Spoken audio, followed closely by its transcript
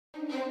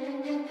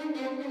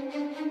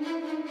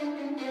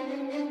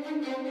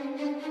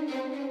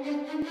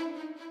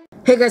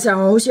Hey guys, I'm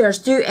host here,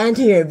 Stu, and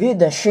to review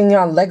the Sheng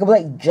Yuan Lego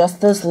Bootleg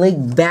Justice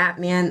League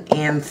Batman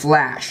and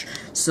Flash.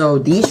 So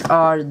these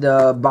are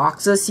the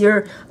boxes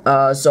here.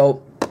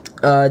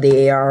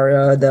 They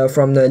are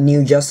from the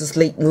new Justice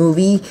League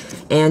movie,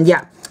 and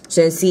yeah,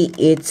 so you can see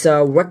it's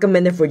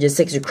recommended for just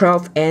 6 to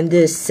 12, and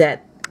this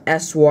set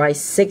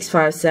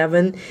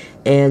SY657,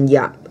 and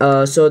yeah,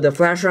 so the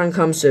Flash one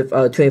comes with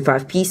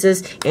 25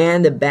 pieces,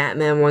 and the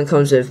Batman one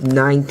comes with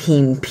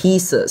 19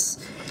 pieces.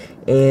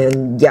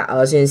 And yeah,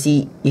 as you can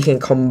see, you can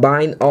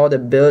combine all the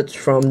builds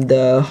from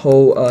the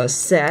whole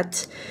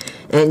set.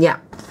 And yeah,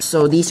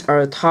 so these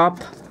are top,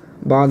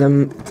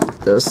 bottom,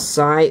 the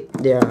side,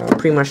 they are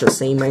pretty much the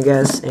same, I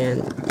guess.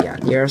 And yeah,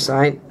 the other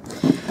side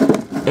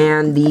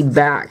and the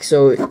back.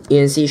 So you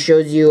can see,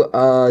 shows you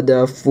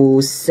the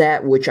full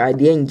set, which I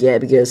didn't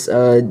get because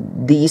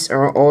these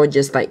are all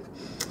just like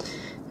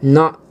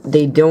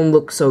they don't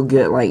look so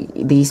good. Like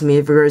these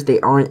minifigures, they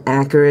aren't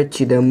accurate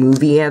to the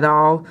movie at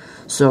all.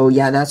 So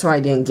yeah, that's why I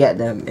didn't get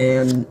them.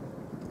 And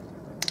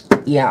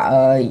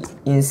yeah, you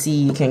can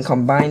see you can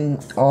combine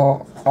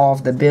all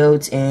of the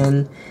builds.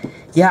 And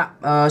yeah,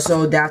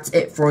 so that's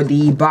it for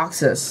the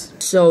boxes.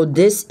 So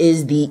this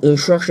is the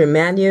instruction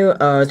manual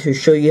to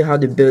show you how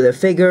to build a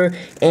figure,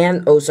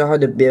 and also how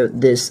to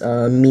build this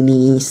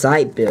mini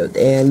side build.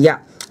 And yeah,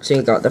 so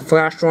you got the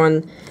Flash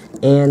one,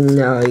 and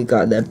you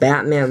got the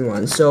Batman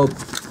one. So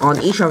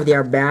on each of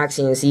their backs,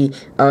 you can see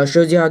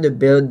shows you how to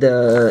build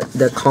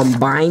the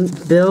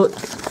combined build.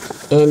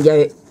 And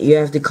yeah, you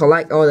have to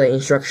collect all the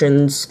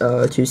instructions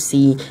to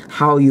see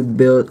how you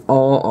build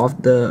all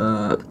of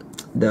the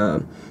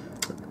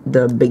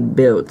big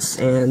builds.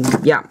 And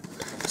yeah,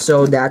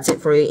 so that's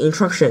it for the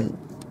instruction.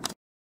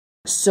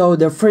 So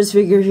the first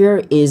figure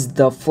here is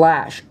the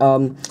Flash.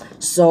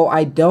 So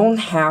I don't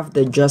have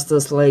the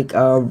Justice League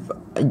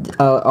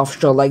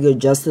official Lego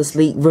Justice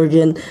League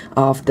version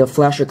of the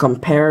Flash to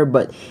compare,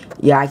 but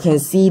yeah, I can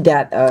see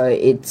that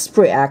it's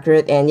pretty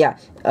accurate. And yeah,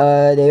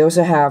 they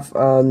also have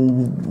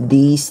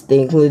they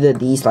included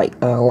these like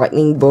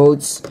lightning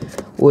bolts,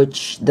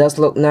 which does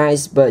look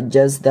nice, but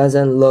just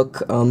doesn't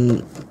look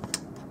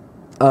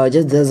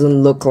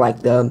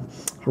like the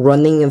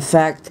running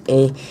effect.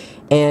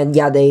 And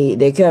yeah,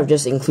 they could have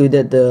just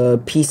included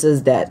the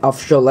pieces that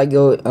official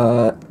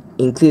Lego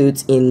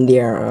includes in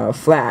their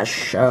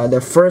Flash, the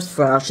first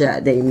Flash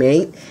that they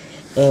made.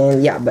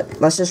 And yeah,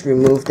 but let's just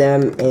remove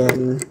them.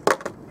 And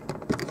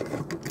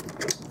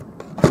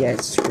yeah,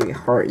 it's pretty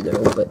hard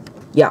though, but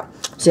yeah.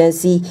 So you can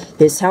see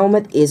his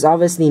helmet is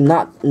obviously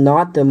not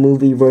the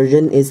movie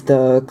version, it's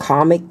the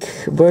comic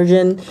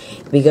version,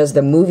 because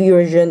the movie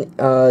version,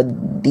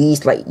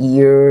 these like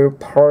ear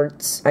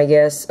parts, I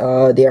guess,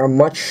 they are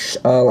much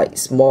like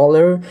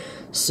smaller.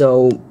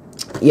 So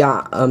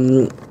yeah,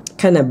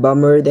 kind of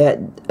bummer that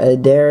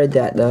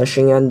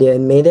Sheng Yuan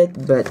didn't made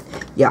it. But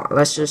yeah,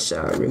 let's just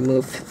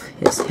remove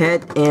his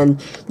head.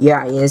 And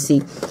yeah, you can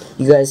see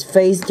you guys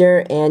face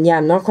there. And yeah,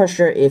 I'm not quite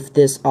sure if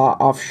this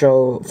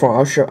official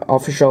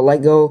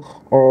Lego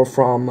or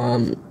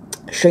from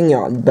Sheng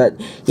Yuan, but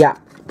yeah.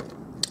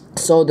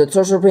 So the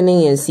torso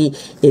printing, you can see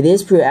it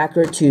is pretty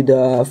accurate to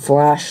the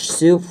Flash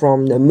suit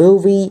from the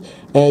movie.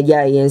 And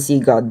yeah, you can see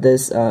you got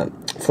this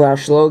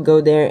Flash logo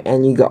there,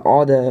 and you got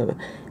all the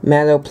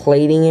metal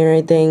plating and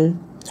everything.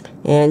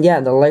 And yeah,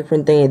 the leg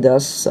printing, it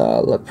does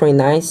look pretty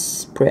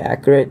nice, pretty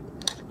accurate.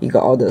 You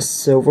got all the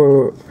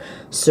silver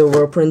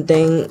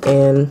printing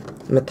and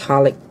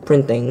metallic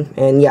printing.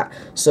 And yeah,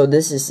 so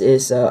this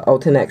is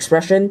alternate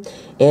expression.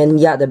 And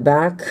yeah, the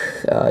back,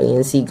 you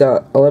can see you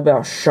got a little bit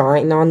of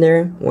shine on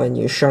there when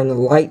you shine the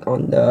light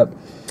on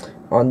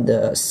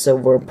the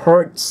silver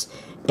parts.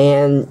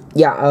 And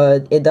yeah,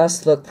 it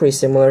does look pretty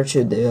similar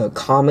to the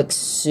comic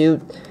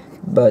suit.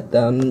 But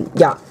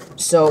yeah,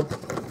 so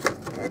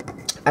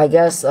I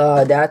guess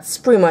that's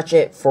pretty much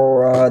it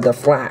for the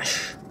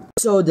Flash.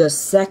 So the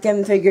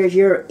second figure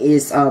here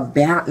is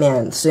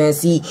Batman. So you can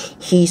see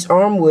he's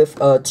armed with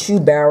 2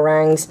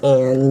 batarangs,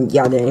 and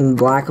yeah, they're in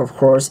black, of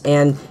course.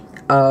 And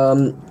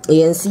you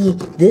can see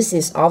this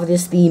is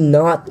obviously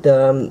not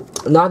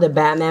the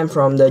Batman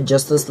from the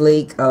Justice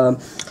League.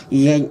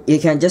 You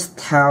can just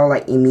tell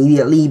like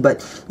immediately,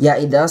 but yeah,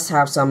 it does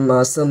have some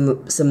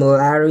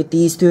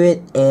similarities to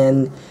it.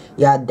 And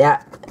yeah,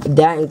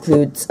 that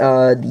includes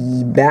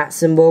the bat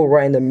symbol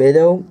right in the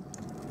middle,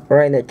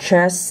 right in the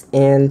chest.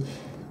 And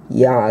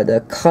yeah,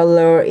 the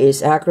color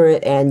is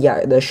accurate, and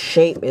yeah, the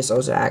shape is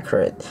also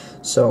accurate.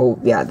 So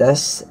yeah,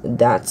 that's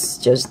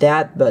just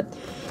that. But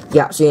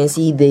yeah, so you can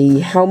see the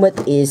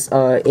helmet is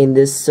in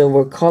this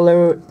silver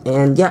color,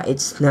 and yeah,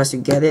 it's nice to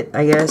get it,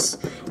 I guess.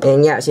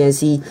 And yeah, so you can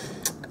see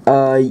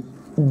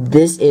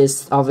this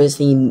is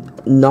obviously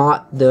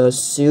not the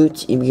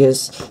suit,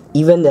 because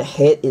even the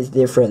head is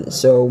different.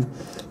 So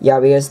yeah,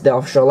 because the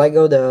official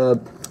Lego,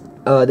 the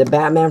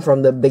Batman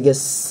from the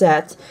biggest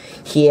set,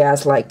 he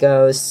has like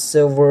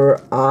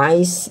silver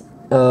eyes,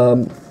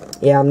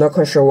 Yeah, I'm not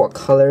quite sure what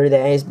color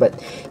that is, but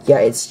yeah,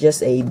 it's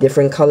just a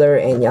different color.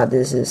 And yeah,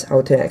 this is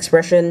alternate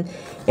expression,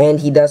 and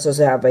he does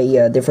also have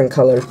a different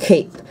color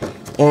cape.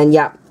 And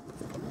yeah,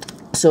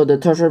 so the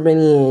torso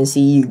printing, you can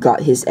see you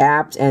got his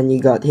abs, and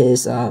you got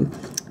his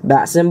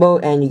bat symbol,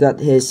 and you got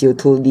his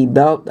utility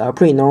belt.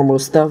 Pretty normal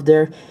stuff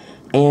there.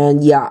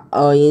 And yeah,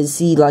 you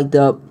see like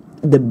the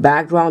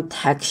background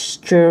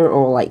texture,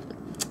 or like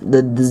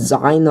the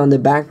design on the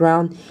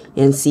background,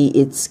 and see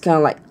it's kind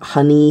of like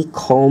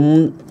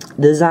honeycomb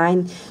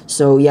design.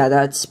 So yeah,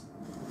 that's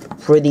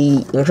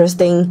pretty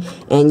interesting.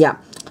 And yeah,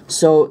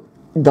 so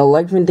the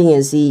leg printing,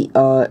 you see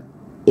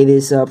it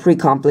is pretty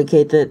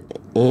complicated,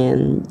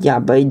 and yeah,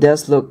 but it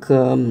does look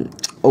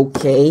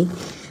okay.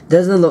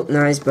 Doesn't look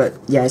nice, but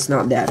yeah, it's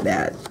not that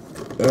bad.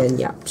 And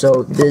yeah,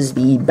 so this is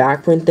the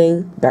back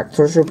printing, back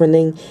torso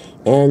printing.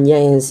 And yeah,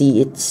 you can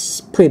see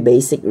it's pretty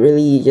basic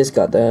really. You just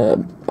got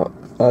the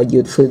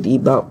utility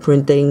belt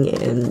printing,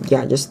 and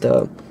yeah, just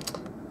a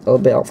little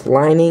bit of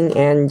lining,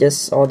 and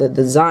just all the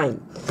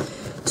design.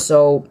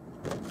 So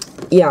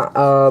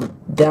yeah,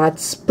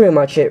 that's pretty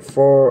much it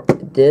for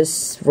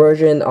this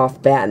version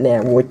of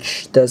Batman,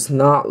 which does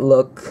not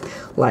look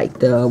like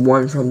the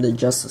one from the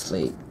Justice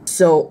League.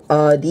 So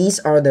these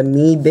are the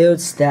mini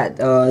builds that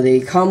they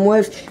come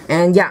with.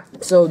 And yeah,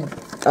 so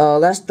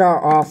let's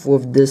start off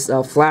with this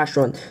Flash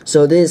one.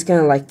 So this is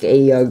kind of like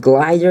a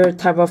glider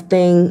type of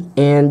thing.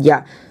 And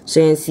yeah, so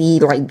you can see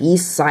like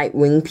these side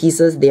wing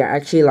pieces, they are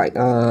actually like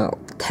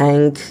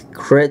tank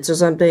crits or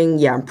something.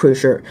 Yeah, I'm pretty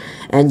sure.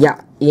 And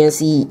yeah, you can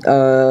see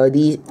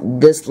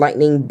this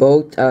lightning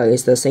bolt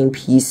is the same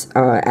piece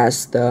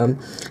as the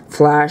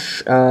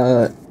Flash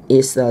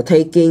is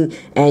taking.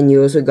 And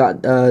you also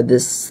got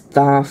this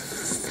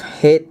staff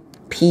head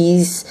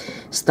piece,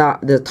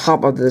 the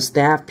top of the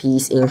staff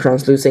piece in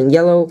translucent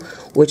yellow,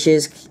 which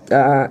is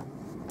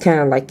kind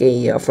of like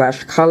a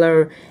Flash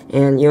color.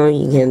 And you know,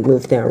 you can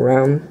move that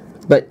around.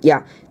 But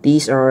yeah,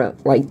 these are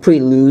like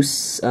pretty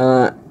loose,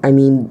 I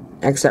mean,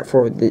 except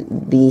for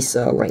these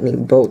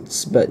lightning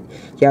bolts. But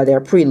yeah,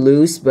 they're pretty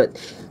loose, but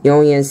you know,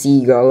 you can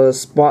see you got a little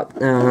spot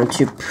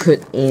to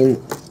put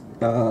in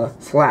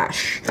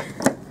Flash.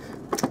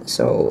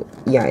 So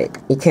yeah,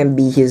 it can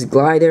be his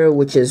glider,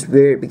 which is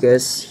weird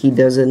because he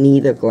doesn't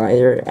need a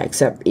glider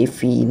except if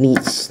he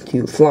needs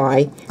to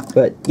fly.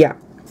 But yeah,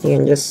 he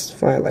can just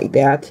fly like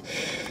that,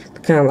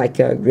 kind of like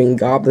a Green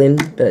Goblin.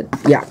 But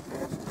yeah,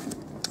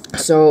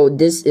 so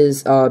this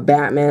is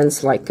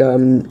Batman's like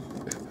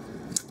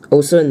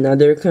also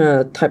another kind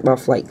of type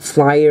of like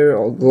flyer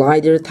or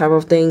glider type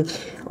of thing,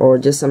 or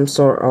just some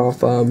sort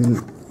of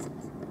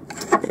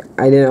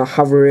I don't know,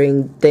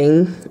 hovering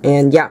thing.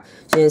 And yeah,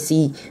 so you can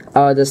see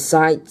the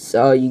sides,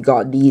 you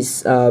got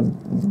these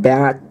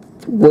bat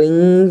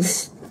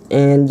wings.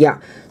 And yeah,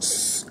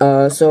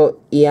 so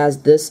it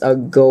has this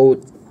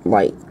gold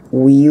like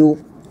wheel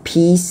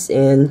piece.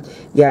 And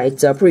yeah,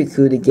 it's pretty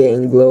cool to get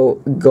in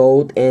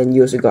gold. And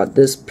you also got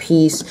this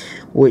piece,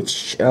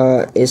 which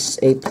is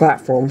a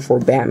platform for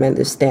Batman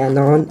to stand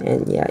on.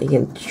 And yeah, you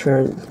can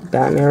turn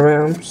Batman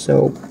around.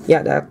 So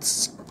yeah,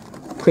 that's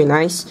pretty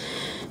nice.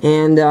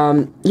 And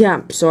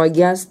yeah, so I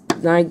guess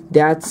like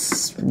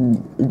that's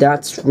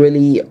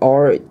really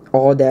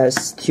all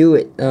there's to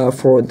it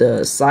for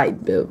the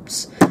side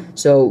builds.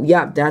 So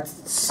yeah,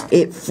 that's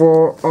it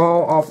for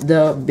all of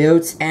the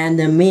builds and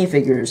the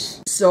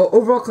minifigures. So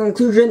overall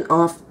conclusion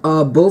of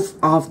both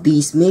of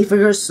these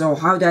minifigures. So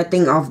how do I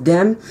think of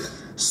them?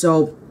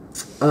 So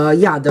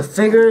yeah, the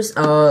figures,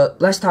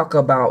 let's talk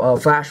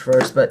about Flash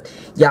first. But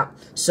yeah,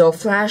 so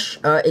Flash,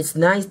 it's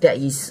nice that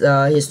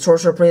his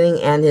torso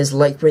printing and his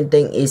leg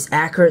printing is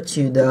accurate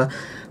to the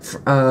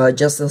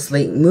Justice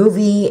League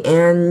movie.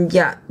 And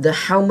yeah, the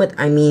helmet,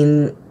 I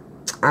mean,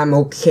 I'm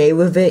okay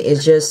with it.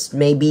 It's just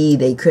maybe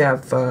they could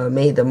have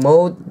made the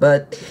mold,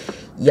 but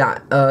yeah,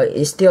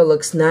 it still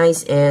looks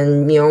nice.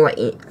 And you know,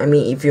 like, I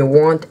mean, if you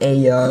want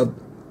a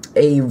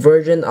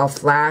version of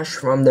Flash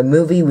from the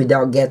movie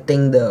without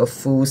getting the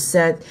full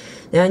set,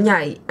 and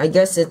yeah, I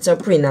guess it's a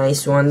pretty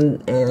nice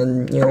one.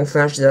 And you know,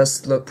 Flash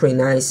does look pretty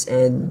nice.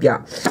 And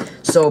yeah,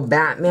 so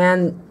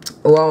Batman,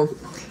 well,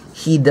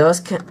 he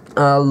does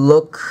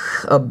look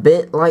a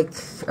bit like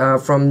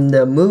from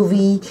the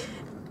movie,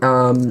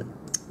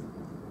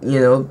 you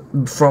know,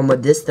 from a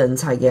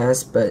distance, I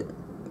guess. But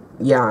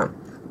yeah,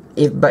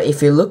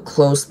 if you look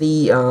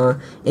closely,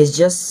 it's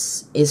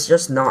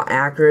just not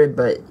accurate.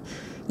 But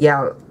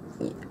yeah,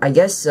 I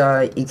guess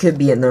it could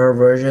be another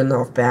version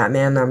of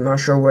Batman. I'm not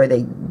sure where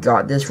they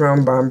got this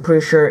from, but I'm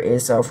pretty sure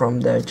it's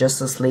from the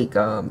Justice League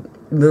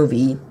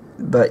movie.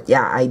 But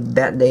yeah, I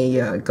bet they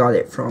got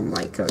it from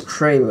like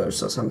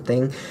trailers or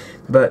something.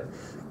 But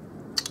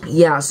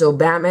yeah, so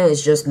Batman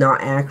is just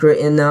not accurate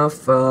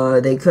enough.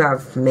 They could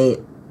have made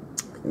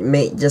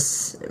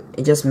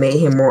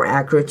him more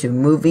accurate to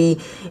movie.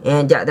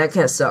 And yeah, that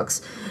kind of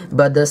sucks.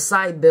 but the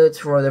side builds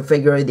for the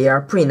figure, they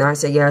are pretty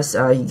nice, I guess.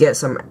 You get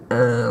some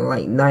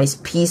like nice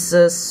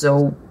pieces,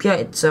 so yeah,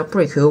 it's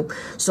pretty cool.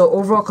 So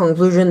overall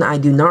conclusion, I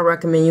do not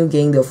recommend you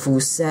getting the full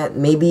set.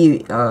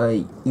 Maybe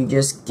you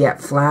just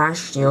get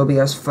Flash, you know,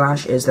 because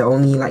Flash is the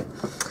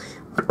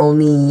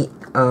only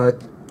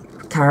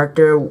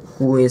character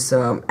who is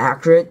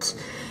accurate,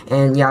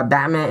 and yeah,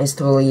 Batman is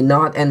totally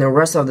not, and the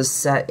rest of the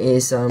set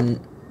is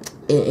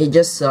it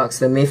just sucks.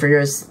 The main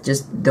figures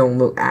just don't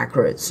look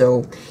accurate.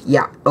 So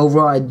yeah,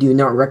 overall I do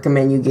not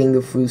recommend you getting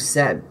the full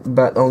set,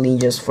 but only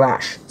just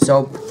Flash.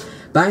 So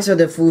thanks for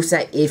the full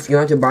set. If you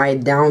want to buy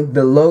it, down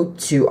below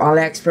to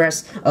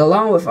AliExpress,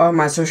 along with all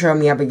my social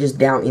media pages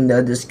down in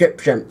the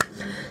description.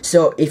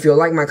 So if you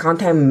like my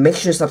content, make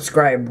sure to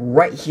subscribe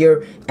right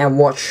here and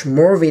watch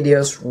more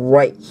videos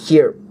right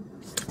here.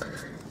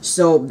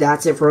 So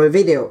that's it for the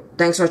video.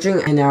 Thanks for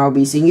watching, and I'll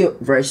be seeing you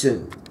very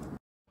soon.